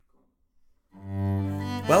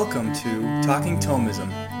Welcome to Talking Thomism,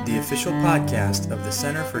 the official podcast of the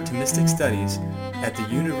Center for Thomistic Studies at the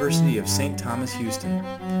University of St. Thomas, Houston.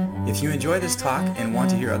 If you enjoy this talk and want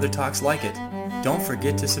to hear other talks like it, don't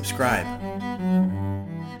forget to subscribe.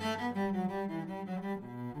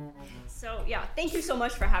 So thank you so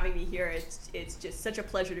much for having me here. It's just such a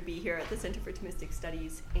pleasure to be here at the Center for Thomistic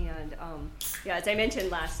Studies. And as I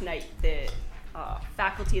mentioned last night, the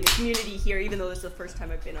faculty and the community here, even though this is the first time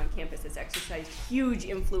I've been on campus, has exercised huge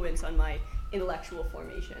influence on my intellectual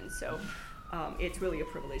formation. So it's really a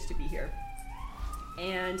privilege to be here.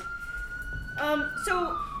 And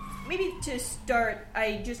so maybe to start,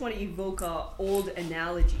 I just want to evoke an old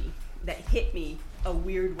analogy that hit me a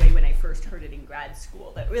weird way when I first heard it in grad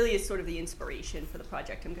school. That really is sort of the inspiration for the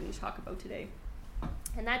project I'm going to talk about today.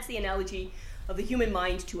 And that's the analogy of the human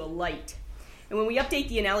mind to a light. And when we update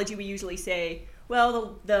the analogy, we usually say,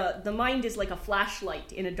 well, the mind is like a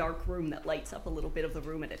flashlight in a dark room that lights up a little bit of the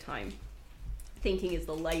room at a time. Thinking is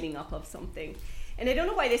the lighting up of something. And I don't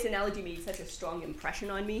know why this analogy made such a strong impression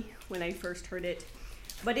on me when I first heard it,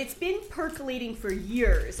 but it's been percolating for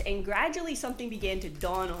years, and gradually something began to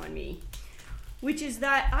dawn on me, which is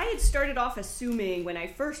that I had started off assuming when I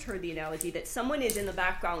first heard the analogy that someone is in the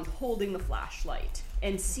background holding the flashlight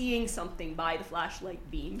and seeing something by the flashlight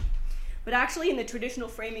beam. But actually, in the traditional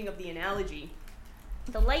framing of the analogy,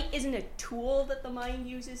 the light isn't a tool that the mind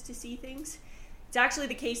uses to see things. It's actually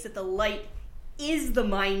the case that the light is the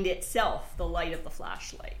mind itself, the light of the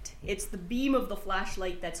flashlight. It's the beam of the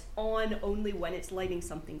flashlight that's on only when it's lighting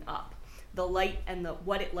something up. The light and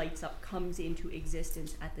what it lights up comes into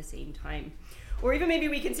existence at the same time. Or even maybe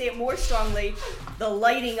we can say it more strongly, the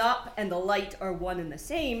lighting up and the light are one and the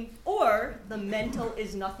same, or the mental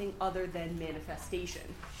is nothing other than manifestation.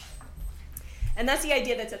 And that's the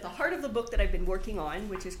idea that's at the heart of the book that I've been working on,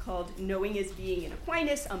 which is called Knowing is Being in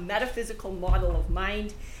Aquinas, a metaphysical model of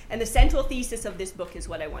mind. And the central thesis of this book is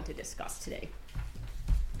what I want to discuss today.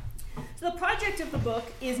 So the project of the book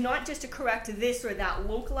is not just to correct this or that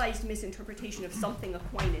localized misinterpretation of something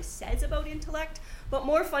Aquinas says about intellect, but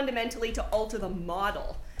more fundamentally to alter the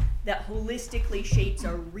model that holistically shapes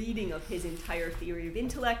our reading of his entire theory of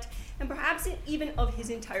intellect, and perhaps even of his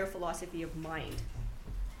entire philosophy of mind.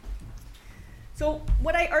 So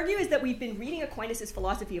what I argue is that we've been reading Aquinas'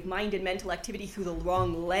 philosophy of mind and mental activity through the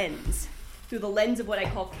wrong lens, through the lens of what I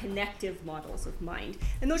call connective models of mind.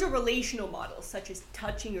 And those are relational models, such as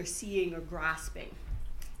touching or seeing or grasping.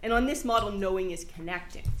 And on this model, knowing is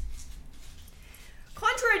connecting.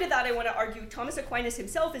 Contrary to that, I want to argue Thomas Aquinas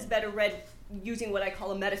himself is better read using what I call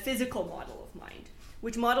a metaphysical model of mind,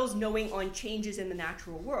 which models knowing on changes in the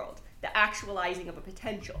natural world, the actualizing of a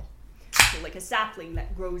potential. So like a sapling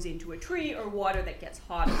that grows into a tree or water that gets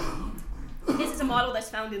hotter. This is a model that's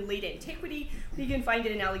found in late antiquity. You can find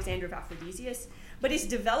it in Alexander of Aphrodisias, but it's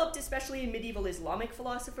developed especially in medieval Islamic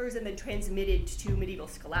philosophers and then transmitted to medieval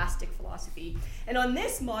scholastic philosophy. And on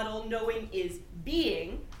this model, knowing is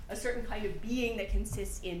being, a certain kind of being that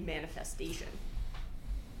consists in manifestation.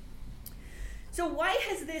 So why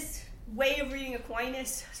has this way of reading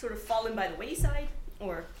Aquinas sort of fallen by the wayside,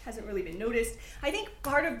 or hasn't really been noticed? I think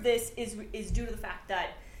part of this is due to the fact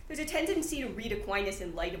that there's a tendency to read Aquinas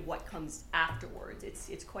in light of what comes afterwards.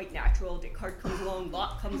 It's quite natural. Descartes comes along,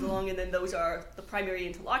 Locke comes along, and then those are the primary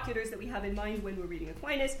interlocutors that we have in mind when we're reading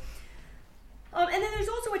Aquinas. And then there's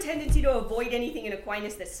also a tendency to avoid anything in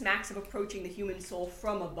Aquinas that smacks of approaching the human soul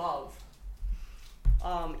from above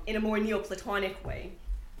in a more Neoplatonic way.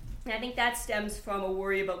 And I think that stems from a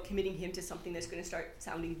worry about committing him to something that's going to start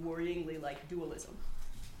sounding worryingly like dualism.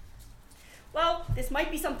 Well, this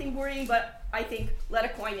might be something worrying, but I think let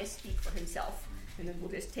Aquinas speak for himself, and then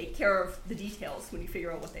we'll just take care of the details when we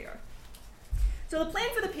figure out what they are. So the plan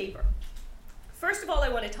for the paper. First of all, I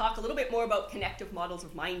want to talk a little bit more about connective models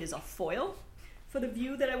of mind as a foil for the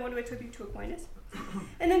view that I want to attribute to Aquinas.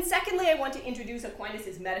 And then secondly, I want to introduce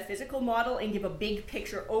Aquinas' metaphysical model and give a big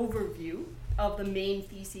picture overview of the main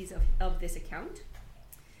theses of this account.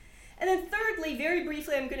 And then thirdly, very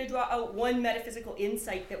briefly, I'm going to draw out one metaphysical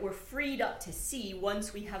insight that we're freed up to see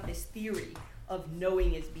once we have this theory of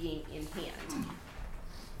knowing as being in hand.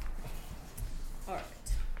 All right.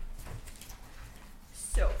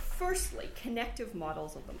 So firstly, connective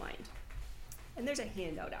models of the mind. And there's a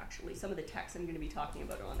handout, actually. Some of the texts I'm going to be talking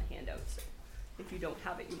about are on the handout, so if you don't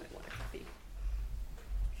have it, you might want a copy.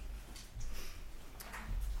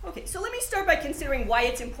 Okay, so let me start by considering why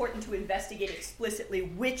it's important to investigate explicitly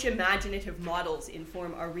which imaginative models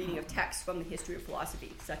inform our reading of texts from the history of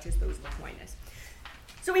philosophy, such as those of Aquinas.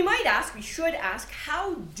 So we should ask,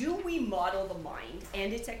 how do we model the mind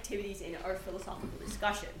and its activities in our philosophical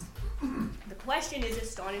discussions? The question is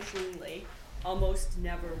astonishingly almost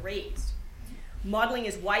never raised. Modeling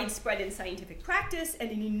is widespread in scientific practice, and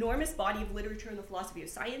an enormous body of literature in the philosophy of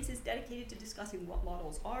science is dedicated to discussing what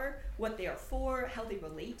models are, what they are for, how they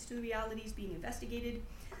relate to the realities being investigated.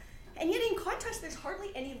 And yet, in contrast, there's hardly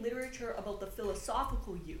any literature about the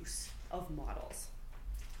philosophical use of models.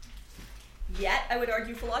 Yet, I would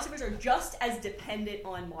argue philosophers are just as dependent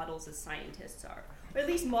on models as scientists are, or at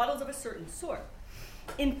least models of a certain sort.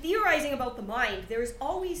 In theorizing about the mind, there is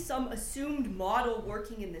always some assumed model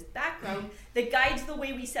working in this background that guides the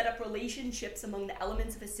way we set up relationships among the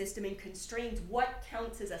elements of a system and constrains what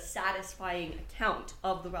counts as a satisfying account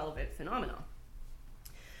of the relevant phenomena.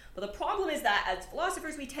 But the problem is that as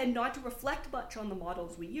philosophers, we tend not to reflect much on the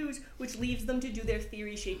models we use, which leaves them to do their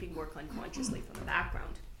theory-shaping work unconsciously from the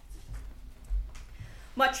background.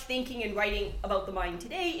 Much thinking and writing about the mind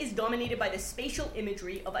today is dominated by the spatial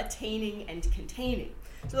imagery of attaining and containing.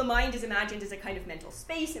 So the mind is imagined as a kind of mental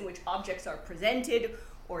space in which objects are presented,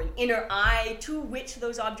 or an inner eye to which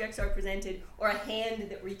those objects are presented, or a hand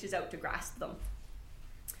that reaches out to grasp them.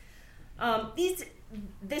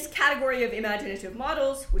 This category of imaginative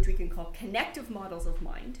models, which we can call connective models of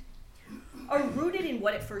mind, are rooted in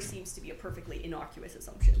what at first seems to be a perfectly innocuous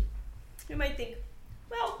assumption. You might think,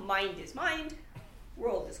 well, mind is mind,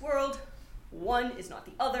 world is world, one is not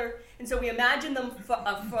the other, and so we imagine them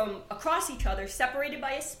from across each other, separated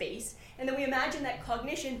by a space, and then we imagine that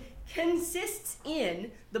cognition consists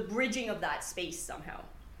in the bridging of that space somehow.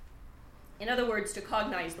 In other words, to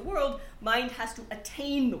cognize the world, mind has to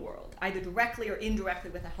attain the world, either directly or indirectly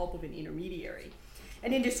with the help of an intermediary.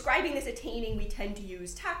 And in describing this attaining, we tend to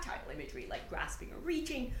use tactile imagery, like grasping or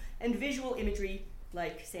reaching, and visual imagery,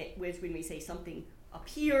 like when we say something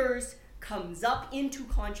appears, comes up into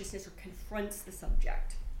consciousness, or confronts the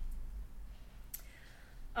subject.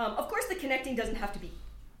 Of course, the connecting doesn't have to be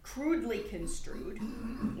crudely construed.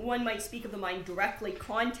 One might speak of the mind directly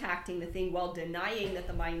contacting the thing while denying that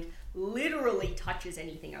the mind literally touches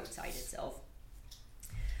anything outside itself.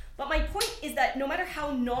 But my point is that no matter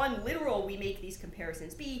how non-literal we make these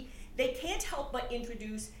comparisons be, they can't help but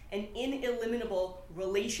introduce an ineliminable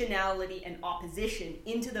relationality and opposition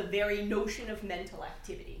into the very notion of mental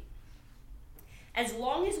activity. As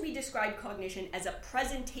long as we describe cognition as a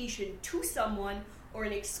presentation to someone or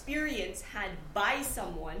an experience had by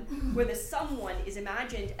someone, where the someone is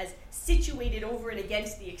imagined as situated over and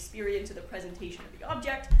against the experience or the presentation of the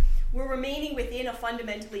object, we're remaining within a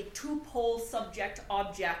fundamentally two-pole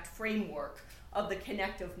subject-object framework of the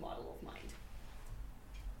connective model of mind.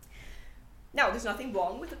 Now, there's nothing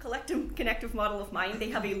wrong with the connective model of mind. They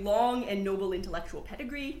have a long and noble intellectual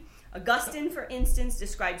pedigree. Augustine, for instance,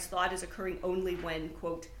 describes thought as occurring only when,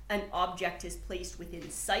 quote, an object is placed within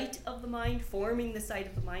sight of the mind, forming the sight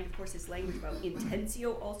of the mind. Of course, his language about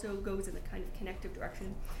intentio also goes in the kind of connective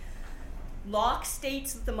direction. Locke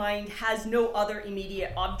states that the mind has no other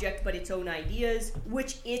immediate object but its own ideas,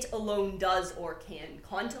 which it alone does or can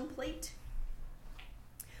contemplate.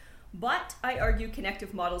 But I argue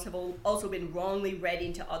connective models have also been wrongly read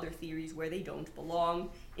into other theories where they don't belong,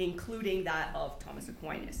 including that of Thomas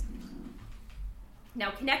Aquinas.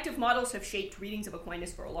 Now, connective models have shaped readings of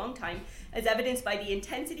Aquinas for a long time, as evidenced by the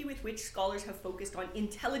intensity with which scholars have focused on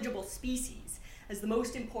intelligible species as the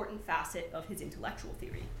most important facet of his intellectual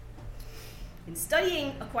theory. In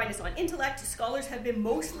studying Aquinas on intellect, scholars have been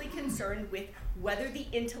mostly concerned with whether the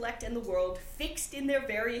intellect and the world, fixed in their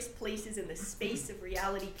various places in the space of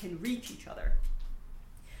reality, can reach each other.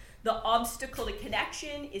 The obstacle to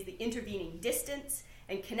connection is the intervening distance,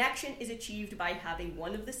 and connection is achieved by having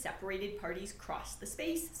one of the separated parties cross the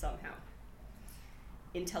space somehow.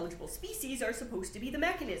 Intelligible species are supposed to be the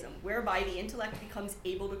mechanism whereby the intellect becomes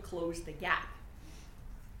able to close the gap.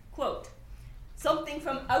 Quote, something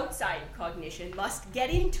from outside cognition must get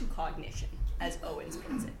into cognition, as Owens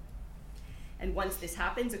puts it. And once this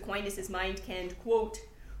happens, Aquinas' mind can, quote,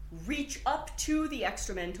 reach up to the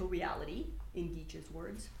extramental reality, in Geach's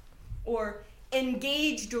words, or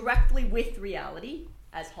engage directly with reality,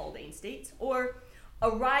 as Haldane states, or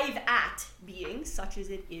arrive at being such as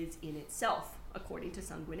it is in itself, according to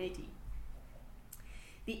Sanguinetti.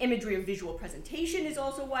 The imagery of visual presentation is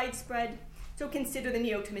also widespread, so consider the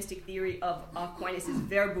neo-Thomistic theory of Aquinas'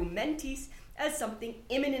 verbum mentis as something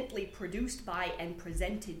immanently produced by and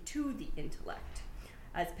presented to the intellect.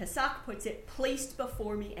 As Pessac puts it, placed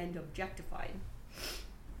before me and objectified.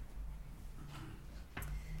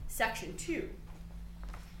 Section 2,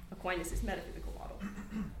 Aquinas' metaphysical model.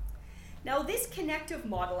 Now, this connective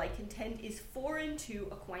model, I contend, is foreign to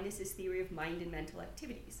Aquinas' theory of mind and mental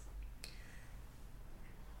activities.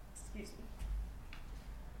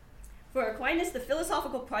 For Aquinas, the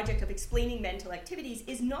philosophical project of explaining mental activities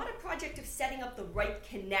is not a project of setting up the right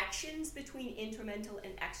connections between intramental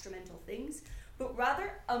and extramental things, but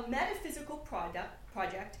rather a metaphysical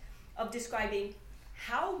project of describing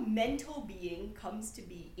how mental being comes to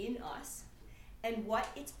be in us and what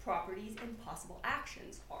its properties and possible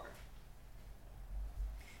actions are.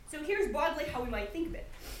 So here's broadly how we might think of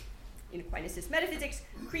it. In Aquinas' metaphysics,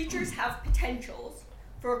 creatures have potentials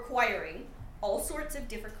for acquiring all sorts of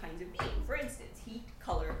different kinds of being. For instance, heat,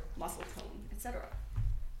 color, muscle tone, etc.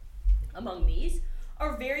 Among these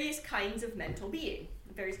are various kinds of mental being,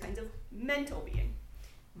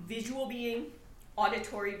 visual being,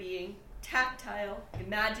 auditory being, tactile,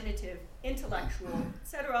 imaginative, intellectual,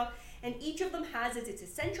 etc. And each of them has as its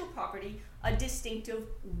essential property a distinctive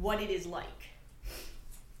what it is like.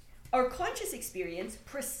 Our conscious experience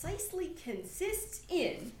precisely consists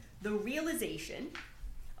in the realization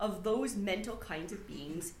of those mental kinds of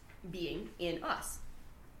being in us.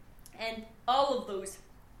 And all of those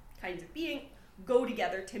kinds of being go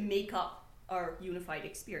together to make up our unified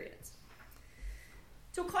experience.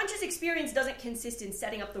 So conscious experience doesn't consist in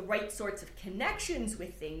setting up the right sorts of connections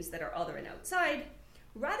with things that are other and outside.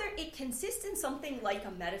 Rather, it consists in something like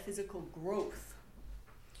a metaphysical growth.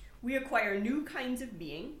 We acquire new kinds of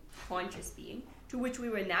being, conscious being, to which we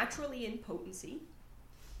were naturally in potency,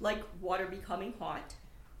 like water becoming hot,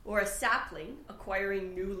 or a sapling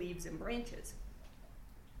acquiring new leaves and branches.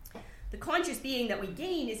 The conscious being that we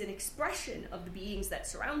gain is an expression of the beings that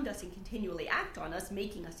surround us and continually act on us,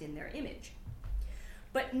 making us in their image.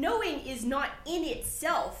 But knowing is not in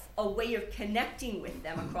itself a way of connecting with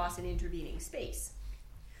them across an intervening space.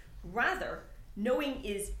 Rather, knowing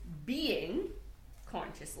is being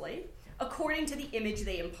consciously according to the image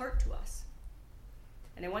they impart to us.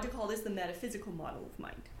 And I want to call this the metaphysical model of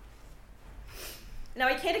mind. Now,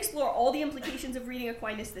 I can't explore all the implications of reading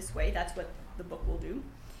Aquinas this way. That's what the book will do.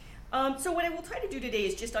 So what I will try to do today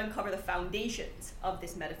is just uncover the foundations of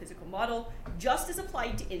this metaphysical model, just as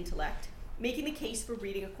applied to intellect, making the case for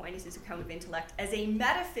reading Aquinas' account of intellect as a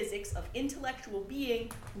metaphysics of intellectual being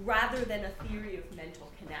rather than a theory of mental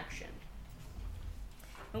connection.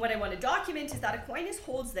 And what I want to document is that Aquinas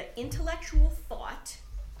holds that intellectual thought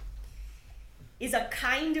is a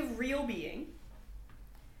kind of real being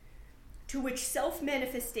to which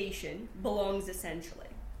self-manifestation belongs essentially.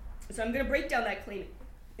 So I'm going to break down that claim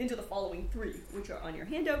into the following three, which are on your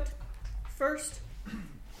handout. First,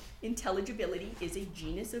 intelligibility is a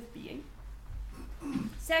genus of being.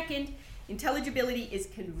 Second, intelligibility is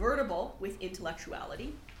convertible with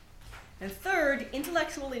intellectuality. And third,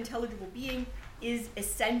 intellectual intelligible being is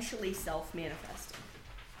essentially self-manifesting.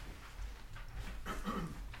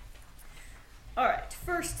 All right,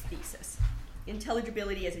 first thesis.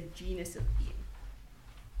 Intelligibility as a genus of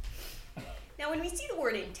being. Now, when we see the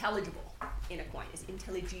word intelligible in Aquinas,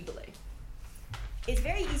 intelligibile, it's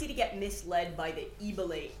very easy to get misled by the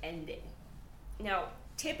ibile ending. Now,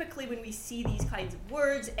 typically when we see these kinds of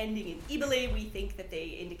words ending in ibile, we think that they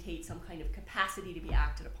indicate some kind of capacity to be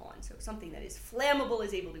acted upon. So something that is flammable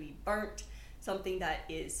is able to be burnt, something that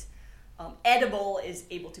is edible is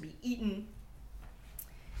able to be eaten.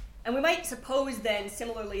 And we might suppose then,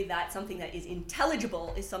 similarly, that something that is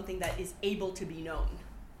intelligible is something that is able to be known.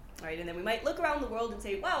 Right? And then we might look around the world and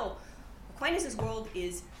say, well, Aquinas' world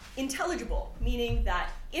is intelligible, meaning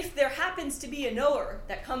that if there happens to be a knower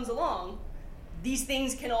that comes along, these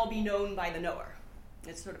things can all be known by the knower.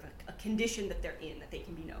 It's sort of a condition that they're in, that they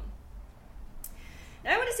can be known.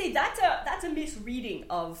 Now I want to say that's a misreading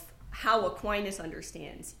of how Aquinas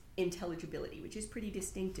understands intelligibility, which is pretty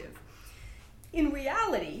distinctive. In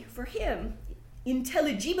reality, for him,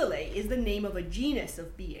 intelligibile is the name of a genus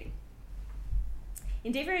of being.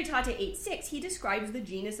 In De Veritate 8.6, he describes the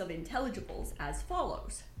genus of intelligibles as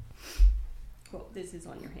follows. Quote, this is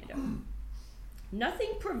on your handout.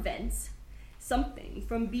 Nothing prevents something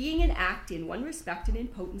from being an act in one respect and in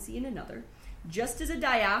potency in another, just as a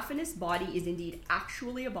diaphanous body is indeed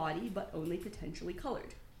actually a body, but only potentially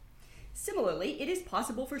colored. Similarly, it is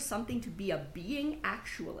possible for something to be a being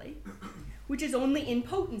actually, which is only in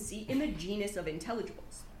potency in the genus of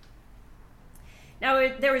intelligibles. Now,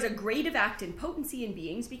 there is a grade of act and potency in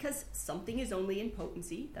beings because something is only in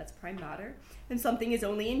potency, that's prime matter, and something is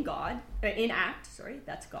only in act,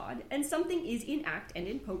 that's God, and something is in act and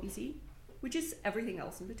in potency, which is everything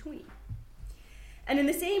else in between. And in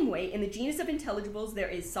the same way, in the genus of intelligibles, there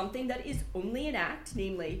is something that is only in act,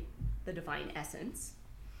 namely the divine essence,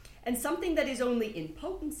 and something that is only in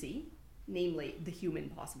potency, namely the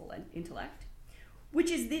human possible intellect,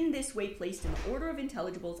 which is in this way placed in the order of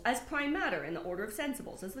intelligibles as prime matter in the order of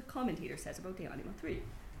sensibles, as the commentator says about De Anima 3.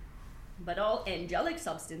 But all angelic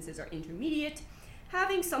substances are intermediate,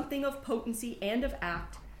 having something of potency and of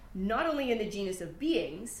act, not only in the genus of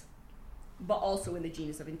beings, but also in the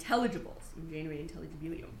genus of intelligibles, in genere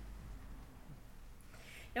intelligibilium.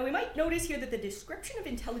 Now we might notice here that the description of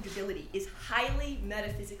intelligibility is highly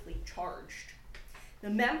metaphysically charged. The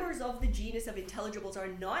members of the genus of intelligibles are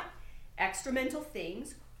not extramental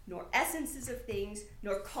things, nor essences of things,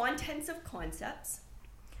 nor contents of concepts.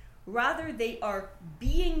 Rather, they are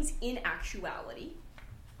beings in actuality,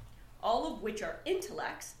 all of which are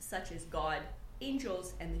intellects, such as God,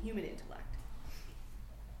 angels, and the human intellect.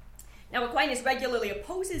 Now, Aquinas regularly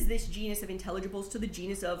opposes this genus of intelligibles to the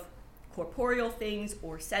genus of corporeal things,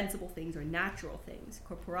 or sensible things, or natural things,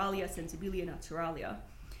 corporalia, sensibilia, naturalia.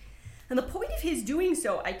 And the point of his doing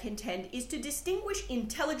so, I contend, is to distinguish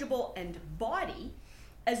intelligible and body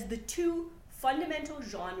as the two fundamental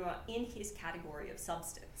genera in his category of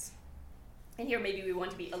substance. And here maybe we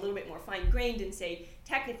want to be a little bit more fine-grained and say,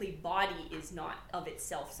 technically, body is not of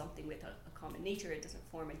itself something with a common nature. It doesn't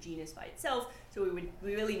form a genus by itself. So we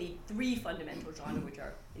really need three fundamental genera, which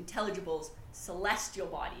are intelligibles, celestial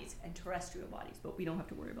bodies, and terrestrial bodies. But we don't have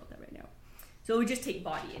to worry about that right now. So we just take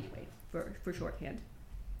body anyway for shorthand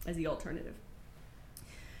as the alternative.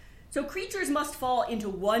 So creatures must fall into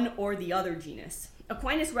one or the other genus.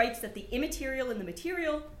 Aquinas writes that the immaterial and the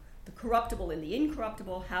material, the corruptible and the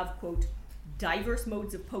incorruptible have, quote, diverse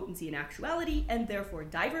modes of potency and actuality, and therefore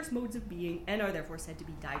diverse modes of being, and are therefore said to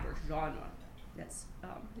be diverse genera. That's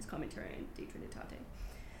his commentary on De Trinitate.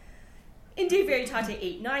 In De Veritate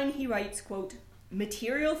 8:9, he writes, quote,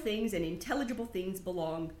 material things and intelligible things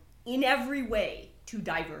belong in every way to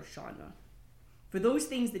diverse genera. For those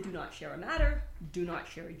things that do not share a matter do not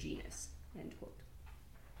share a genus, end quote.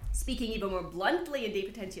 Speaking even more bluntly in De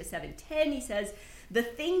Potentia 7:10, he says, the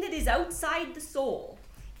thing that is outside the soul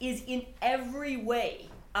is in every way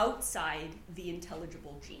outside the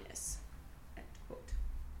intelligible genus, end quote.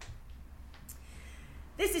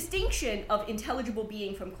 This distinction of intelligible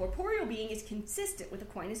being from corporeal being is consistent with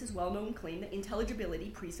Aquinas' well-known claim that intelligibility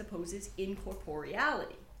presupposes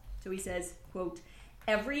incorporeality. So he says, quote,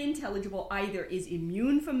 every intelligible either is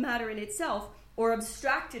immune from matter in itself or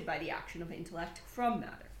abstracted by the action of intellect from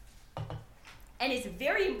matter. And it's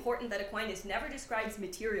very important that Aquinas never describes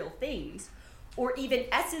material things or even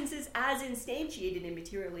essences as instantiated in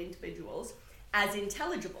material individuals as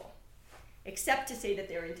intelligible, except to say that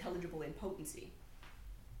they're intelligible in potency.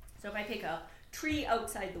 So if I pick a tree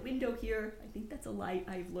outside the window here, I think that's a live,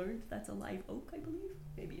 I've learned that's a live oak, I believe.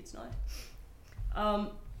 Maybe it's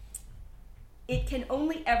not. It can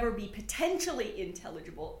only ever be potentially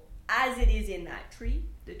intelligible as it is in that tree,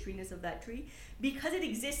 the treeness of that tree, because it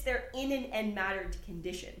exists there in an enmattered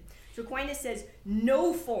condition. So Aquinas says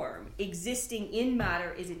no form existing in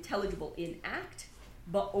matter is intelligible in act,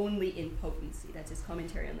 but only in potency. That's his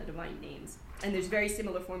commentary on the divine names. And there's very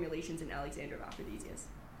similar formulations in Alexander of Aphrodisias,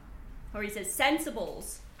 where he says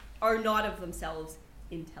sensibles are not of themselves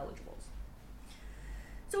intelligibles.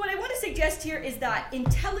 So what I want to suggest here is that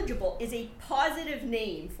intelligible is a positive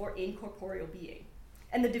name for incorporeal being.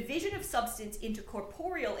 And the division of substance into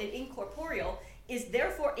corporeal and incorporeal is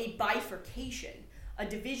therefore a bifurcation, a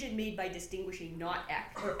division made by distinguishing not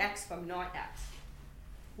X, or X from not X.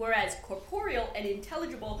 Whereas corporeal and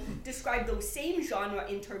intelligible describe those same genera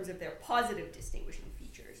in terms of their positive distinguishing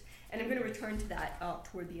features. And I'm going to return to that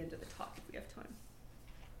toward the end of the talk if we have time.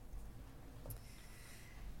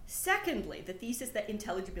 Secondly, the thesis that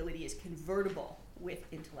intelligibility is convertible with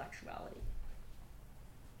intellectuality.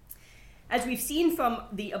 As we've seen from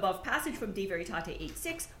the above passage from De Veritate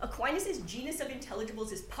 8:6, Aquinas' genus of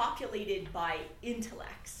intelligibles is populated by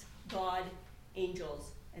intellects, God,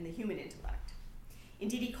 angels, and the human intellect.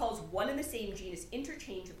 Indeed, he calls one and the same genus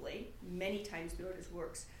interchangeably, many times throughout his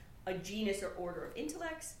works, a genus or order of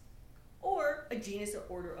intellects, or a genus or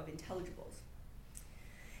order of intelligibles.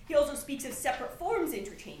 He also speaks of separate forms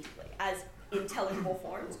interchangeably, as intelligible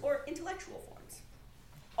forms or intellectual forms.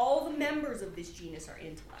 All the members of this genus are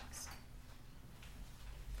intellects.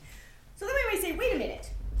 So then we might say, wait a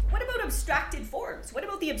minute, what about abstracted forms? What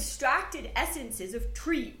about the abstracted essences of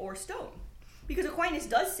tree or stone? Because Aquinas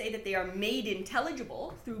does say that they are made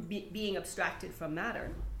intelligible through being abstracted from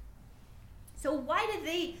matter. So why did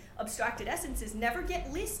they, abstracted essences, never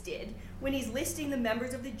get listed when he's listing the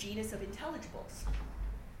members of the genus of intelligibles?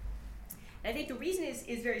 And I think the reason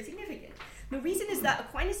is very significant. The reason is that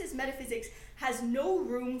Aquinas' metaphysics has no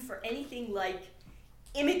room for anything like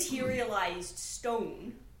immaterialized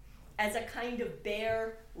stone as a kind of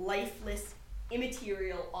bare, lifeless,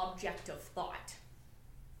 immaterial object of thought.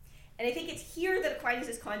 And I think it's here that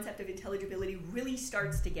Aquinas' concept of intelligibility really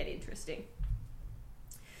starts to get interesting.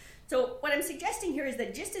 So what I'm suggesting here is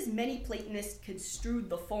that just as many Platonists construed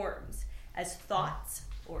the forms as thoughts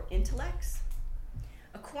or intellects,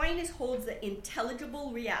 Aquinas holds that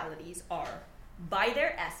intelligible realities are, by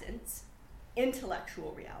their essence,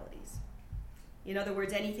 intellectual realities. In other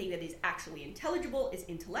words, anything that is actually intelligible is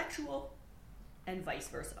intellectual, and vice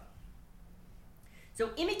versa.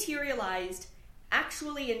 So immaterialized,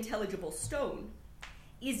 actually intelligible stone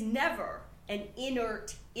is never an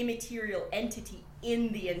inert, immaterial entity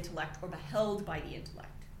in the intellect or beheld by the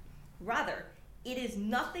intellect. Rather, it is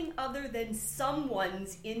nothing other than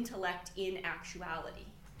someone's intellect in actuality.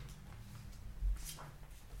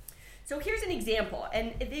 So here's an example,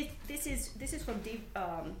 and this is from De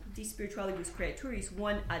Spiritualibus Creaturis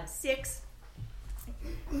 1 ad 6,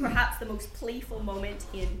 perhaps the most playful moment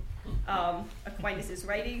in Aquinas'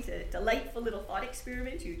 writings, a delightful little thought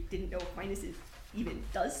experiment. You didn't know Aquinas even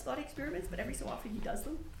does thought experiments, but every so often he does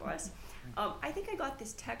them for us. I think I got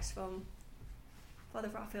this text from Father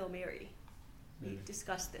Raphael Mary. We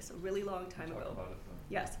discussed this a really long time ago.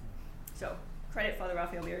 Yes. So credit Father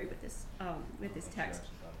Raphael Mary with this text.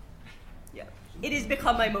 Yeah, it has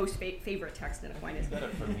become my most favorite text in Aquinas. You got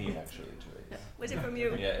it from me, actually, Therese. Was it from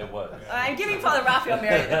you? Yeah, it was. I'm giving Father Raphael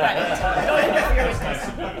Mary the credit. Don't interfere with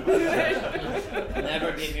this.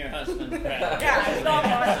 Never give your husband credit. Yeah, it's not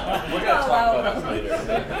possible. We're going to talk about this later.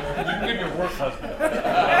 You can give your work husband.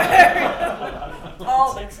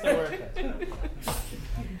 All It's the work.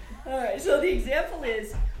 All right, so the example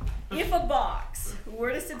is, if a box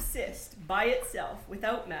were to subsist by itself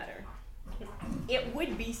without matter, it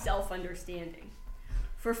would be self-understanding.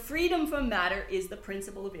 For freedom from matter is the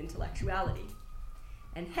principle of intellectuality.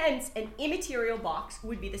 And hence, an immaterial box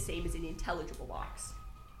would be the same as an intelligible box.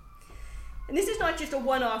 And this is not just a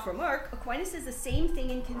one-off remark. Aquinas says the same thing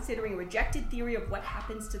in considering a rejected theory of what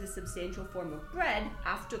happens to the substantial form of bread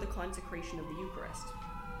after the consecration of the Eucharist.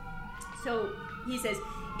 So he says,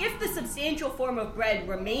 if the substantial form of bread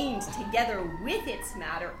remained together with its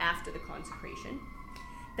matter after the consecration,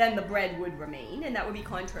 then the bread would remain, and that would be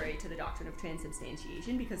contrary to the doctrine of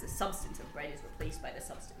transubstantiation because the substance of bread is replaced by the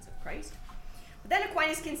substance of Christ. But then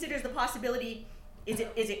Aquinas considers the possibility, could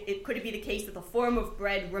it be the case that the form of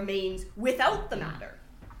bread remains without the matter?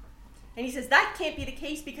 And he says that can't be the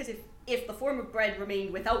case because if the form of bread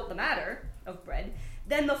remained without the matter of bread,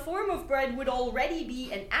 then the form of bread would already be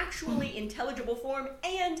an actually intelligible form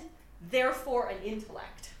and therefore an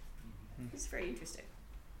intellect. This is very interesting.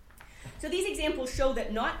 So these examples show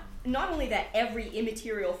that not only that every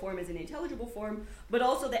immaterial form is an intelligible form, but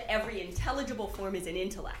also that every intelligible form is an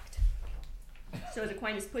intellect. So as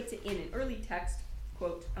Aquinas puts it in an early text,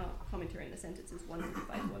 quote, commentary on the sentences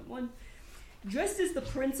 155.1, just as the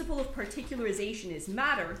principle of particularization is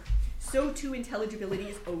matter, so too intelligibility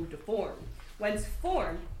is owed to form, whence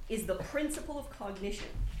form is the principle of cognition.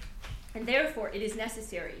 And therefore it is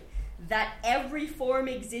necessary that every form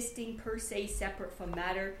existing per se separate from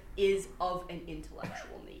matter is of an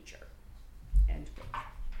intellectual nature. End quote.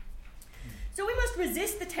 So we must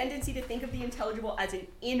resist the tendency to think of the intelligible as an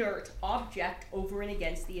inert object over and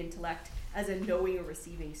against the intellect as a knowing or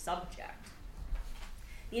receiving subject.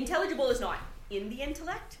 The intelligible is not in the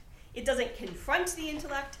intellect. It doesn't confront the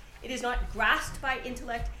intellect. It is not grasped by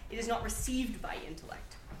intellect. It is not received by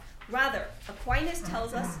intellect. Rather, Aquinas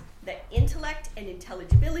tells us that intellect and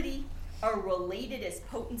intelligibility are related as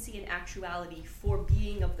potency and actuality for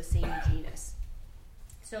being of the same genus.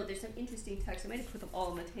 So there's some interesting text. I might have put them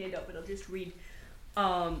all in the handout, but I'll just read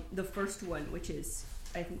the first one, which is,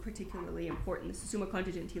 I think, particularly important. This is Summa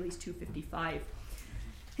Contra Gentiles 255.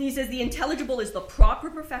 He says, the intelligible is the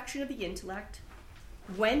proper perfection of the intellect,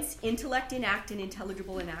 whence intellect in act and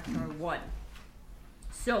intelligible in act are one.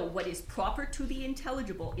 So what is proper to the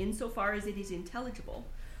intelligible insofar as it is intelligible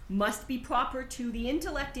must be proper to the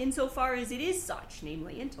intellect insofar as it is such,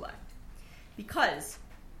 namely intellect, because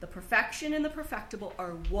the perfection and the perfectible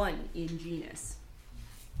are one in genus.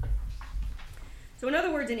 So in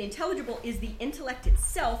other words, an intelligible is the intellect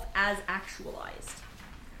itself as actualized.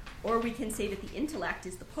 Or we can say that the intellect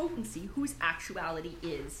is the potency whose actuality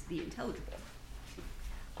is the intelligible.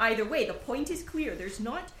 Either way, the point is clear. There's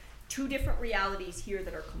not two different realities here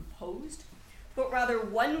that are composed, but rather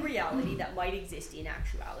one reality that might exist in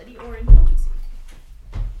actuality or in potency.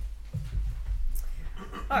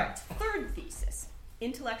 All right, third thesis.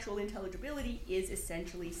 Intellectual intelligibility is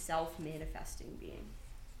essentially self-manifesting being.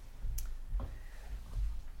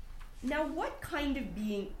 Now, what kind of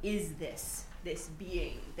being is this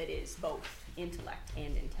being that is both intellect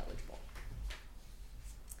and intelligible?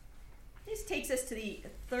 This takes us to the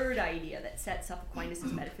third idea that sets up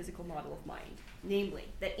Aquinas' metaphysical model of mind, namely,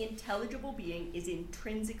 that intelligible being is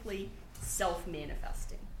intrinsically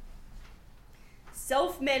self-manifesting.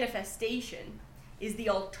 self-manifestation is the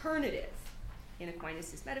alternative, in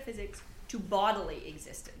Aquinas' metaphysics, to bodily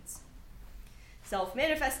existence.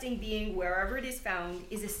 Self-manifesting being, wherever it is found,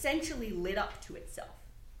 is essentially lit up to itself,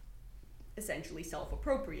 essentially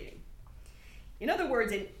self-appropriating. In other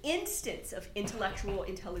words, an instance of intellectual,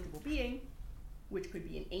 intelligible being, which could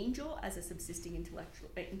be an angel as a subsisting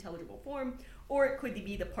intelligible form, or it could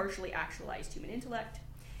be the partially actualized human intellect,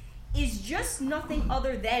 is just nothing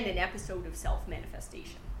other than an episode of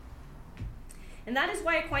self-manifestation. And that is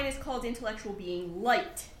why Aquinas calls intellectual being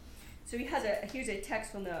light. So here's a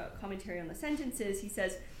text from the commentary on the sentences. He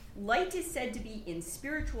says, light is said to be in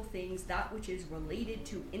spiritual things that which is related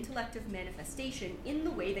to intellective manifestation in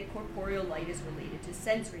the way that corporeal light is related to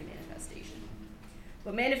sensory manifestation.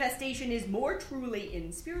 But manifestation is more truly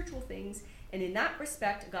in spiritual things, and in that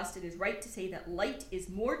respect, Augustine is right to say that light is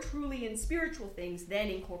more truly in spiritual things than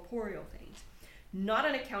in corporeal things, not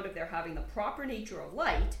on account of their having the proper nature of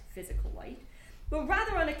light, physical light, but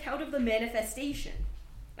rather on account of the manifestation,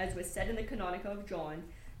 as was said in the Canonica of John,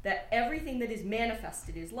 that everything that is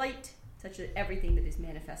manifested is light, such that everything that is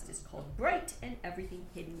manifest is called bright, and everything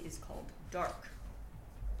hidden is called dark.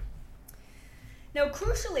 Now,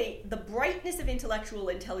 crucially, the brightness of intellectual,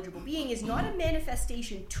 intelligible being is not a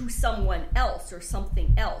manifestation to someone else or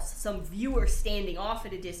something else, some viewer standing off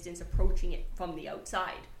at a distance approaching it from the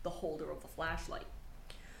outside, the holder of the flashlight.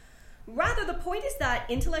 Rather, the point is that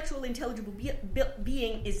intellectual, intelligible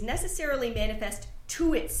being is necessarily manifest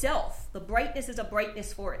to itself. The brightness is a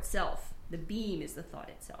brightness for itself. The beam is the thought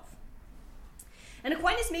itself. And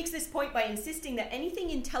Aquinas makes this point by insisting that anything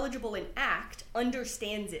intelligible in act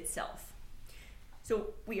understands itself.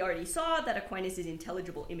 So we already saw that Aquinas'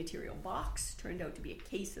 intelligible immaterial box turned out to be a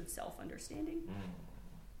case of self-understanding.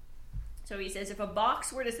 So he says, if a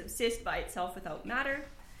box were to subsist by itself without matter,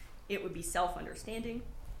 it would be self-understanding.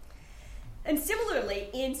 And similarly,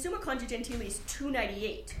 in Summa Contra Gentiles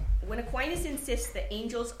 298, when Aquinas insists that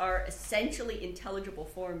angels are essentially intelligible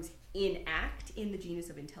forms in act in the genus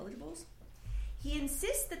of intelligibles, he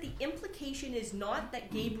insists that the implication is not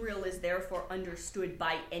that Gabriel is therefore understood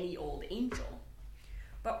by any old angel,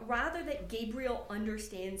 but rather that Gabriel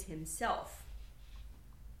understands himself.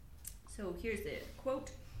 So here's the quote.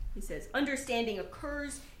 He says, understanding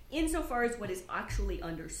occurs insofar as what is actually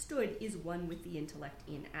understood is one with the intellect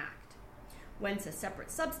in act. Whence a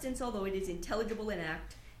separate substance, although it is intelligible in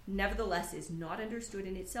act, nevertheless is not understood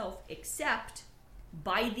in itself, except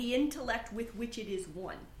by the intellect with which it is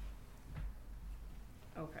one.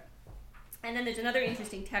 Okay. And then there's another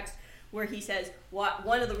interesting text where he says,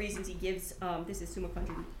 one of the reasons he gives, this is Summa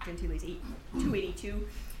Contra Gentiles 282,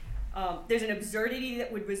 there's an absurdity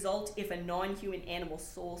that would result if a non-human animal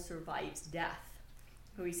soul survives death.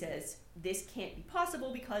 So he says, this can't be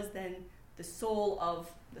possible because then the soul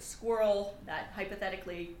of the squirrel that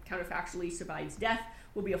hypothetically, counterfactually survives death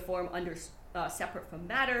will be a form separate from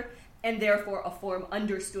matter, and therefore a form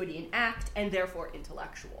understood in act, and therefore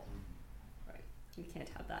intellectual. Right? We can't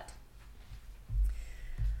have that.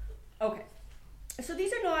 Okay. So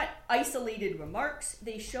these are not isolated remarks.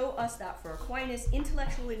 They show us that for Aquinas,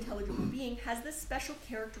 intellectual, intelligible being has the special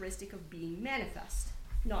characteristic of being manifest.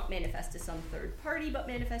 Not manifest to some third party, but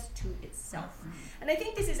manifest to itself. And I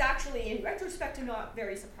think this is actually, in retrospect, a not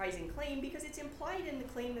very surprising claim, because it's implied in the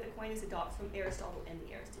claim that Aquinas adopts from Aristotle and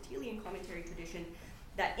the Aristotelian commentary tradition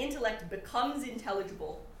that intellect becomes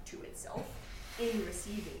intelligible to itself in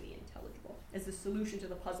receiving the intelligible, as the solution to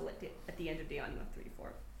the puzzle at the end of De Anima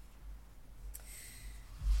 34.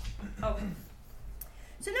 Okay.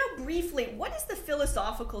 So now briefly, what is the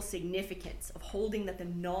philosophical significance of holding that the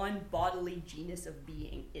non-bodily genus of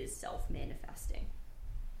being is self-manifesting?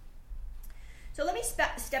 So let me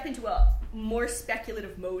step into a more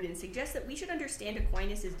speculative mode and suggest that we should understand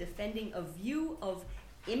Aquinas as defending a view of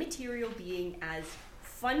immaterial being as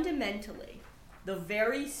fundamentally the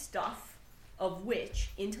very stuff of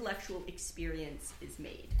which intellectual experience is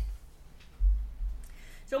made.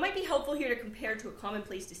 So it might be helpful here to compare to a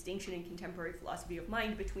commonplace distinction in contemporary philosophy of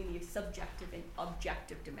mind between the subjective and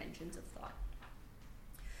objective dimensions of thought.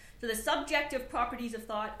 So the subjective properties of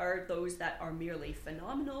thought are those that are merely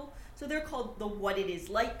phenomenal. So they're called the what it is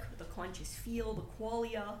like, the conscious feel, the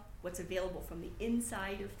qualia, what's available from the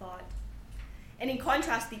inside of thought. And in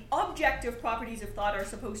contrast, the objective properties of thought are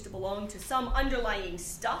supposed to belong to some underlying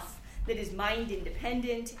stuff that is mind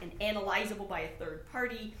independent and analyzable by a third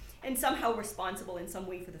party, and somehow responsible in some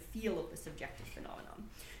way for the feel of the subjective phenomenon.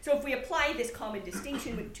 So if we apply this common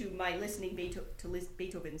distinction to my listening to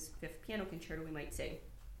Beethoven's Fifth Piano Concerto, we might say,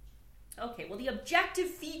 Okay, well, the objective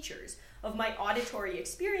features of my auditory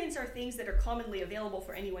experience are things that are commonly available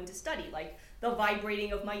for anyone to study, like the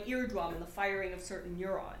vibrating of my eardrum and the firing of certain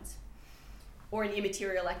neurons, or an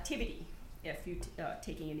immaterial activity, if you're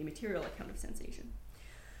taking an immaterial account of sensation.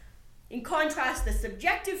 In contrast, the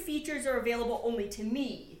subjective features are available only to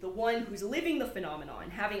me, the one who's living the phenomenon,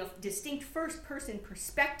 having a distinct first-person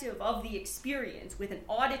perspective of the experience with an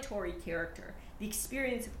auditory character, the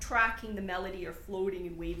experience of tracking the melody or floating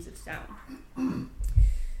in waves of sound.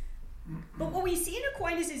 But what we see in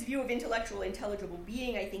Aquinas' view of intellectual intelligible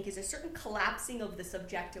being, I think, is a certain collapsing of the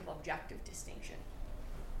subjective-objective distinction.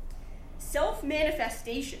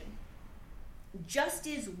 Self-manifestation just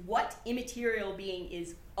is what immaterial being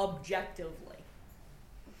is objectively.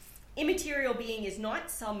 Immaterial being is not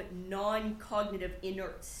some non-cognitive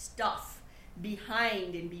inert stuff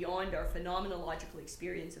behind and beyond our phenomenological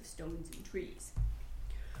experience of stones and trees.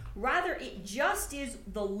 Rather, it just is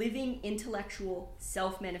the living intellectual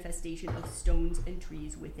self-manifestation of stones and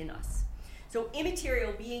trees within us. So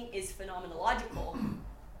immaterial being is phenomenological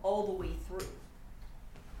all the way through.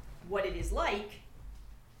 What it is like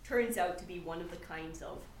turns out to be one of the kinds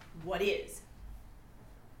of what is.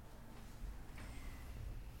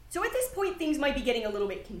 So at this point, things might be getting a little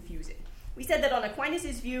bit confusing. We said that on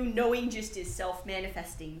Aquinas' view, knowing just is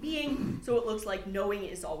self-manifesting being, so it looks like knowing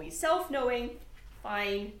is always self-knowing.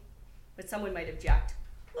 Fine, but someone might object.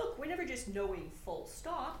 Look, we're never just knowing full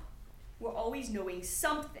stop. We're always knowing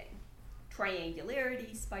something.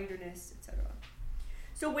 Triangularity, spiderness, etc.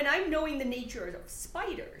 So when I'm knowing the nature of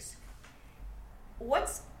spiders,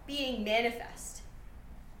 what's being manifest?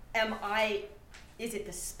 Is it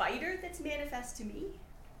the spider that's manifest to me?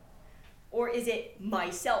 Or is it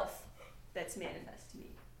myself that's manifest to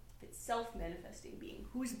me? If it's self-manifesting being,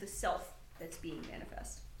 who's the self that's being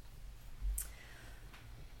manifest?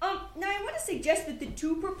 Now I want to suggest that the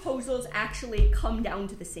two proposals actually come down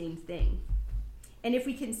to the same thing. And if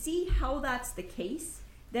we can see how that's the case,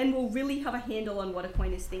 then we'll really have a handle on what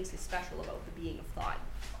Aquinas thinks is special about the being of thought.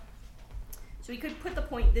 So we could put the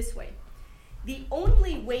point this way. The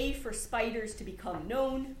only way for spiders to become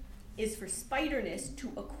known is for spiderness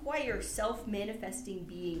to acquire self-manifesting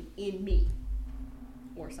being in me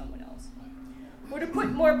or someone else. Or to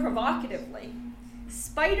put more provocatively,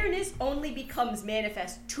 spiderness only becomes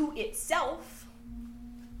manifest to itself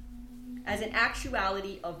as an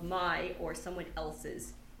actuality of my or someone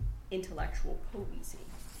else's intellectual potency.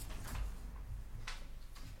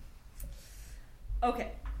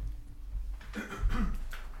 Okay.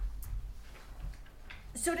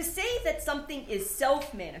 So to say that something is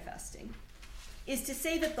self-manifesting is to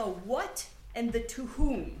say that the what and the to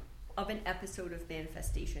whom of an episode of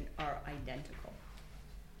manifestation are identical.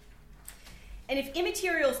 And if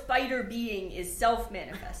immaterial spider being is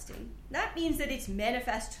self-manifesting, that means that it's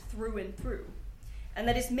manifest through and through, and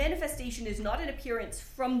that its manifestation is not an appearance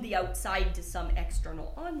from the outside to some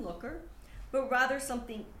external onlooker, but rather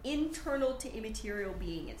something internal to immaterial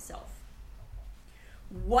being itself.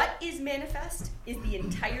 What is manifest is the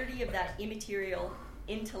entirety of that immaterial,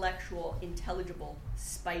 intellectual, intelligible,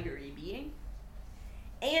 spidery being.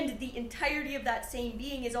 And the entirety of that same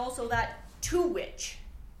being is also that to which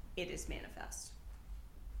it is manifest.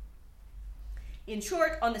 In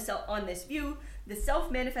short, on this view, the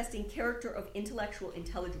self-manifesting character of intellectual,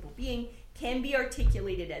 intelligible being can be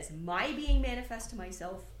articulated as my being manifest to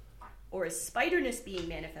myself, or as spiderness being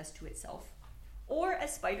manifest to itself, or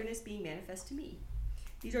as spiderness being manifest to me.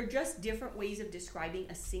 These are just different ways of describing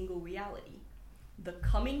a single reality, the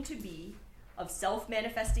coming to be of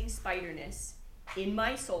self-manifesting spiderness in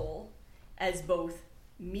my soul as both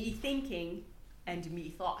me thinking and me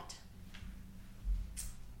thought.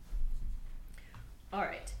 All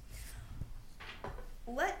right.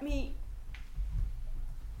 Let me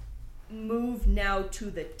move now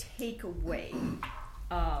to the takeaway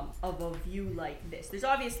of a view like this. There's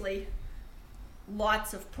obviously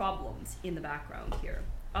lots of problems in the background here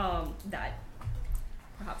that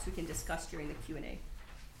perhaps we can discuss during the Q&A.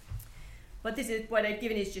 But this is what I've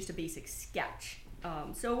given is just a basic sketch.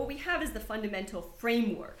 So what we have is the fundamental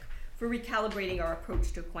framework for recalibrating our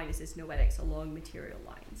approach to Aquinas' noetics along material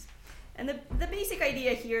lines. And the basic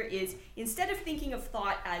idea here is, instead of thinking of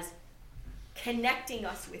thought as connecting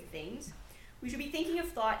us with things, we should be thinking of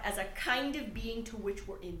thought as a kind of being to which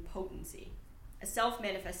we're in potency, a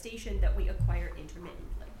self-manifestation that we acquire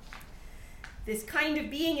intermittently. This kind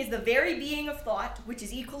of being is the very being of thought, which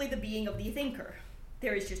is equally the being of the thinker.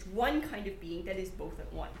 There is just one kind of being that is both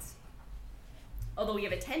at once. Although we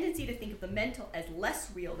have a tendency to think of the mental as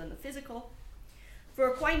less real than the physical,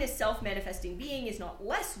 For Aquinas, self-manifesting being is not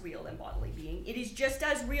less real than bodily being. It is just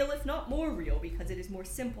as real, if not more real, because it is more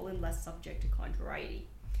simple and less subject to contrariety.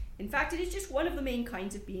 In fact, it is just one of the main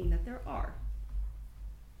kinds of being that there are.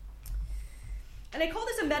 And I call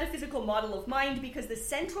this a metaphysical model of mind because the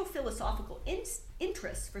central philosophical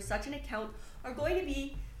interests for such an account are going to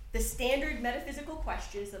be the standard metaphysical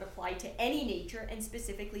questions that apply to any nature and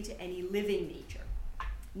specifically to any living nature.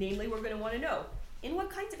 Namely, we're going to want to know, in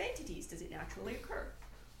what kinds of entities does it naturally occur?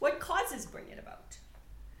 What causes bring it about?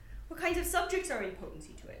 What kinds of subjects are in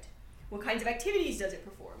potency to it? What kinds of activities does it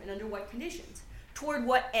perform and under what conditions? Toward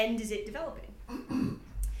what end is it developing?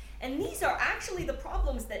 And these are actually the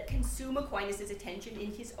problems that consume Aquinas' attention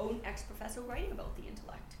in his own ex professo writing about the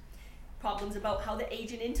intellect. Problems about how the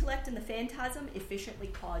agent intellect and the phantasm efficiently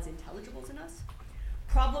cause intelligibles in us.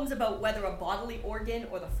 Problems about whether a bodily organ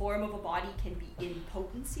or the form of a body can be in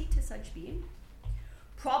potency to such being.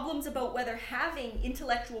 Problems about whether having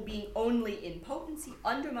intellectual being only in potency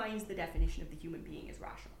undermines the definition of the human being as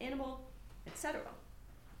rational animal, etc.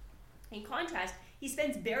 In contrast, he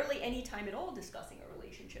spends barely any time at all discussing a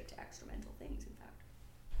relationship to extramental things, in fact.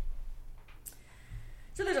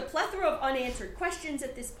 So there's a plethora of unanswered questions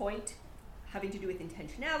at this point, having to do with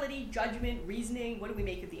intentionality, judgment, reasoning. What do we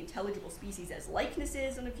make of the intelligible species as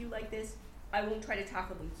likenesses on a view like this? I won't try to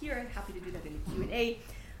tackle them here. I'm happy to do that in the Q&A.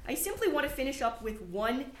 I simply want to finish up with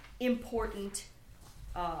one important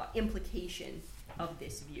implication of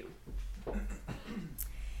this view.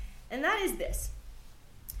 And that is this.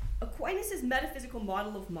 Aquinas' metaphysical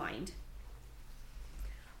model of mind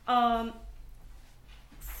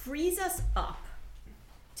frees us up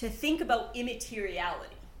to think about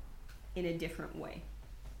immateriality in a different way.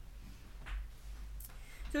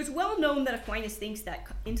 So it's well known that Aquinas thinks that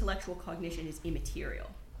intellectual cognition is immaterial.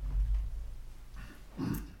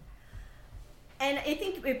 And I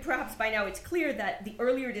think perhaps by now it's clear that the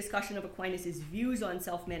earlier discussion of Aquinas' views on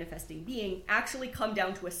self-manifesting being actually come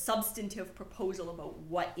down to a substantive proposal about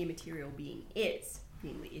what immaterial being is.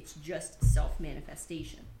 Namely, it's just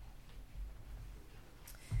self-manifestation.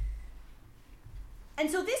 And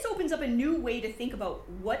so this opens up a new way to think about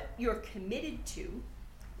what you're committed to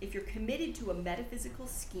if you're committed to a metaphysical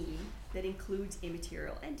scheme that includes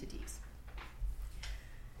immaterial entities.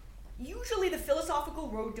 Usually the philosophical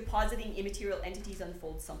road to positing immaterial entities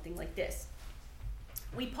unfolds something like this.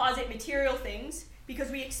 We posit material things because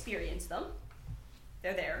we experience them.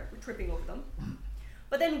 They're there, we're tripping over them.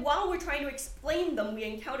 But then while we're trying to explain them, we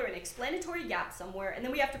encounter an explanatory gap somewhere, and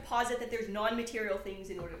then we have to posit that there's non-material things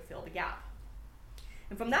in order to fill the gap.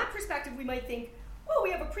 And from that perspective, we might think, well, we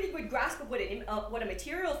have a pretty good grasp of what a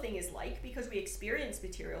material thing is like because we experience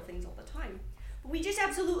material things all the time. But we just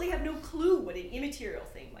absolutely have no clue what an immaterial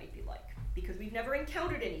thing might be like because we've never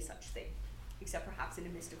encountered any such thing, except perhaps in a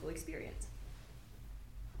mystical experience.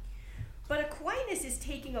 But Aquinas is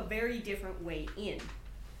taking a very different way in.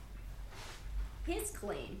 His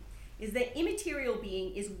claim is that immaterial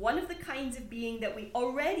being is one of the kinds of being that we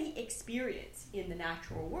already experience in the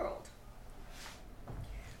natural world.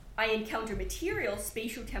 I encounter material,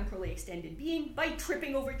 spatio-temporally extended being by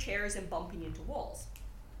tripping over chairs and bumping into walls.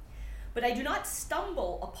 But I do not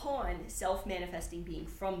stumble upon self-manifesting being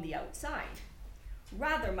from the outside.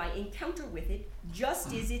 Rather, my encounter with it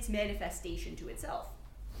just is its manifestation to itself.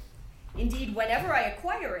 Indeed, whenever I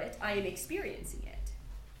acquire it, I am experiencing it,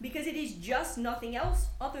 because it is just nothing else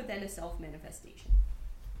other than a self-manifestation.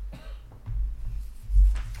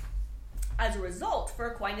 As a result, for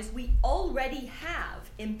Aquinas, we already have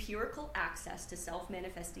empirical access to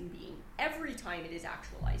self-manifesting being every time it is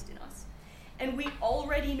actualized in us. And we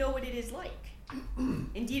already know what it is like.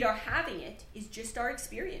 Indeed, our having it is just our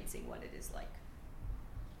experiencing what it is like.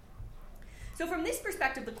 So from this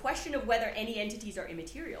perspective, the question of whether any entities are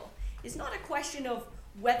immaterial is not a question of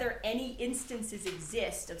whether any instances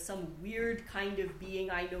exist of some weird kind of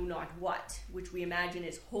being I know not what, which we imagine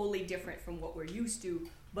is wholly different from what we're used to,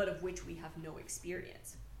 but of which we have no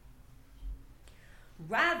experience.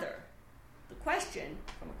 Rather, the question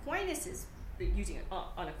from Aquinas' using it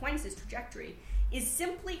on Aquinas' trajectory is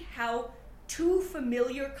simply how two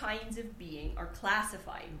familiar kinds of being are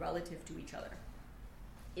classified relative to each other.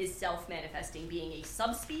 Is self-manifesting being a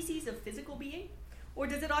subspecies of physical being, or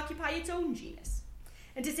does it occupy its own genus?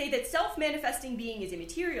 And to say that self-manifesting being is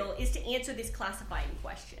immaterial is to answer this classifying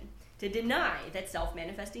question, to deny that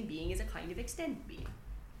self-manifesting being is a kind of extended being.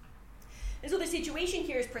 And so the situation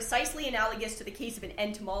here is precisely analogous to the case of an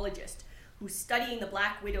entomologist who's studying the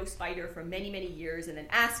black widow spider for many, many years and then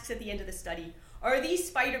asks at the end of the study, are these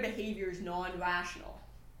spider behaviors non-rational?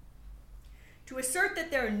 To assert that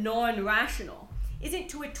they're non-rational isn't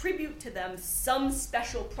to attribute to them some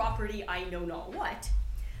special property I know not what,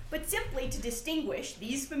 but simply to distinguish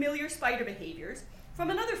these familiar spider behaviors from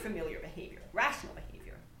another familiar behavior, rational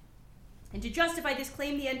behavior. And to justify this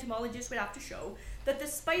claim, the entomologist would have to show that the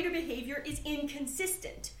spider behavior is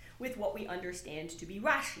inconsistent with what we understand to be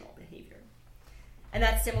rational behavior. And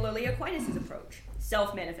that's similarly Aquinas' approach.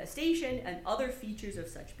 Self-manifestation and other features of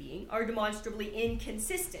such being are demonstrably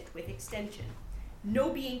inconsistent with extension. No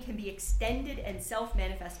being can be extended and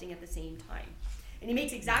self-manifesting at the same time. And he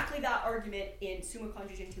makes exactly that argument in Summa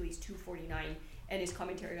Contra Gentiles 249 and his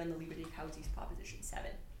commentary on the Liber de Causis Proposition 7.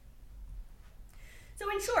 So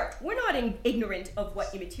in short, we're not ignorant of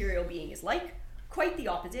what immaterial being is like. Quite the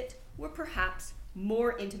opposite. We're perhaps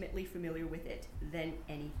more intimately familiar with it than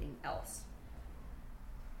anything else.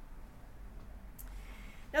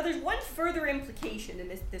 Now there's one further implication, and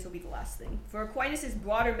this will be the last thing, for Aquinas'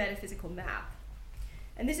 broader metaphysical map.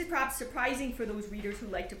 And this is perhaps surprising for those readers who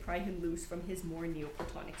like to pry him loose from his more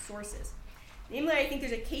Neoplatonic sources. Namely, I think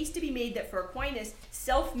there's a case to be made that for Aquinas,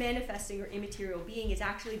 self-manifesting or immaterial being is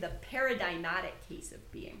actually the paradigmatic case of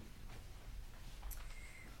being.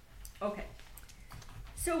 Okay,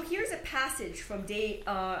 so here's a passage from De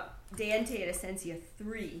Ente et Essentia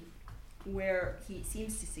 3, where he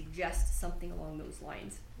seems to suggest something along those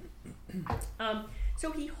lines.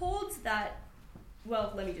 So he holds that,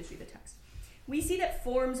 well, let me just read the text. We see that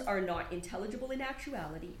forms are not intelligible in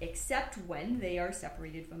actuality except when they are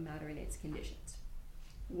separated from matter and its conditions.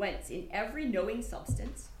 Whence, in every knowing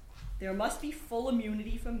substance, there must be full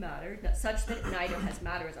immunity from matter, such that it neither has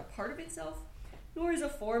matter as a part of itself, nor is a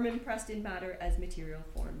form impressed in matter as material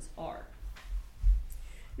forms are.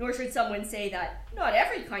 Nor should someone say that not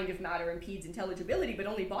every kind of matter impedes intelligibility, but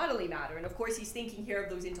only bodily matter. And of course, he's thinking here of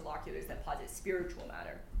those interlocutors that posit spiritual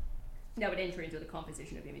matter. That would enter into the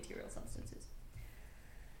composition of immaterial substances.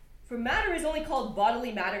 For matter is only called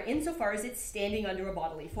bodily matter insofar as it's standing under a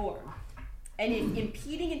bodily form. And if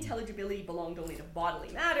impeding intelligibility belonged only to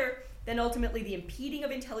bodily matter, then ultimately the impeding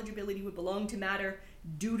of intelligibility would belong to matter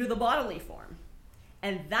due to the bodily form.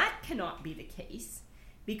 And that cannot be the case,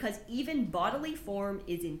 because even bodily form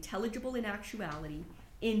is intelligible in actuality.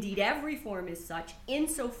 Indeed, every form is such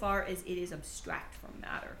insofar as it is abstract from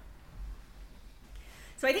matter.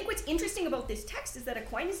 So I think what's interesting about this text is that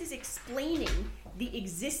Aquinas is explaining the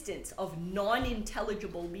existence of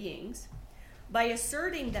non-intelligible beings by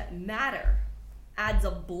asserting that matter adds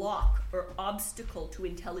a block or obstacle to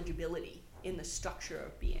intelligibility in the structure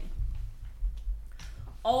of being.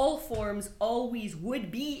 All forms always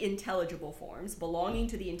would be intelligible forms belonging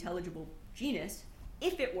to the intelligible genus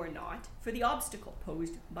if it were not for the obstacle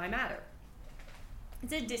posed by matter.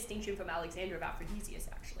 It's a distinction from Alexander of Aphrodisias,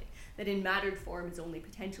 actually, that in mattered form is only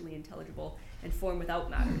potentially intelligible and form without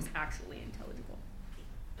matter is actually intelligible.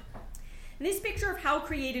 And this picture of how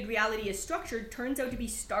created reality is structured turns out to be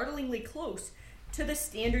startlingly close to the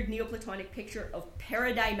standard Neoplatonic picture of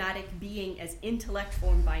paradigmatic being as intellect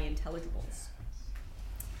formed by intelligibles.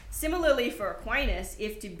 Similarly, for Aquinas,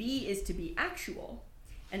 if to be is to be actual,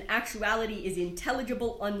 and actuality is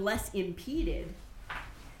intelligible unless impeded,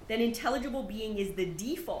 then intelligible being is the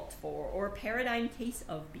default for or paradigm case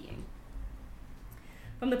of being.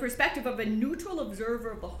 From the perspective of a neutral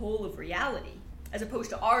observer of the whole of reality, as opposed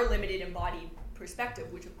to our limited embodied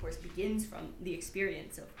perspective, which of course begins from the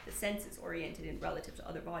experience of the senses oriented and relative to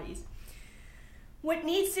other bodies, what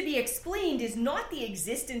needs to be explained is not the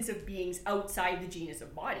existence of beings outside the genus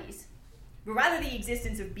of bodies, but rather the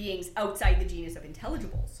existence of beings outside the genus of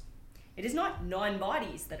intelligibles. It is not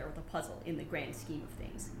non-bodies that are the puzzle in the grand scheme of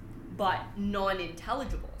things, but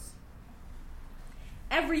non-intelligibles.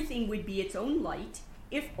 Everything would be its own light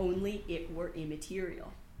if only it were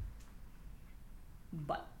immaterial.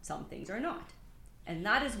 But some things are not. And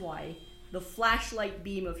that is why the flashlight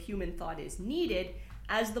beam of human thought is needed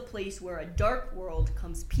as the place where a dark world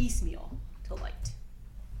comes piecemeal to light.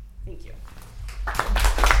 Thank you.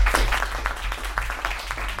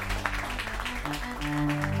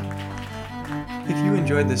 If you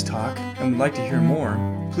enjoyed this talk and would like to hear more,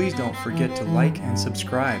 please don't forget to like and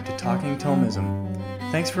subscribe to Talking Thomism.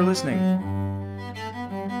 Thanks for listening.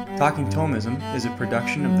 Talking Thomism is a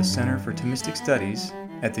production of the Center for Thomistic Studies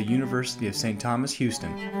at the University of St. Thomas,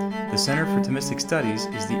 Houston. The Center for Thomistic Studies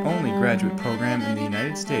is the only graduate program in the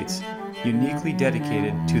United States uniquely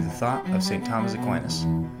dedicated to the thought of St. Thomas Aquinas.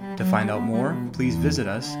 To find out more, please visit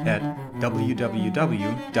us at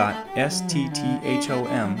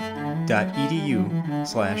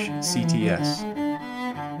www.stthom.edu/CTS.